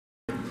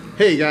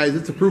Hey guys,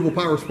 it's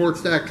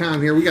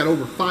ApprovalPowersports.com here. We got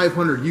over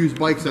 500 used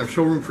bikes in our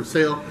showroom for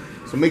sale,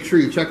 so make sure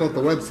you check out the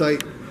website.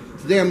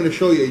 Today I'm going to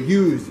show you a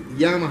used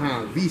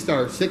Yamaha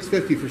VStar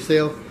 650 for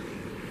sale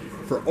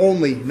for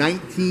only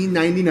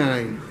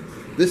 $19.99.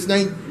 This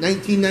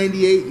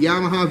 1998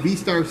 Yamaha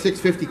VStar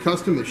 650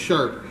 Custom is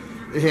sharp.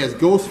 It has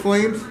ghost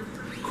flames,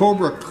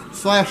 Cobra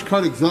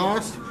 /cut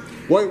exhaust,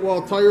 white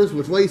wall tires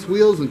with lace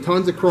wheels, and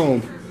tons of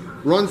chrome.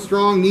 Runs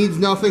strong, needs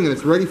nothing, and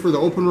it's ready for the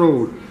open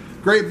road.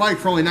 Great bike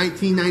for only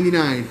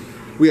 $19.99.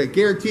 We got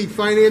guaranteed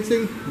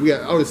financing, we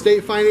got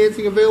out-of-state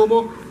financing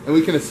available, and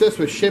we can assist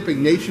with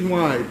shipping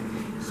nationwide.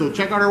 So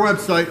check out our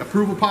website,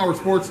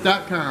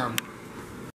 ApprovalPowersports.com.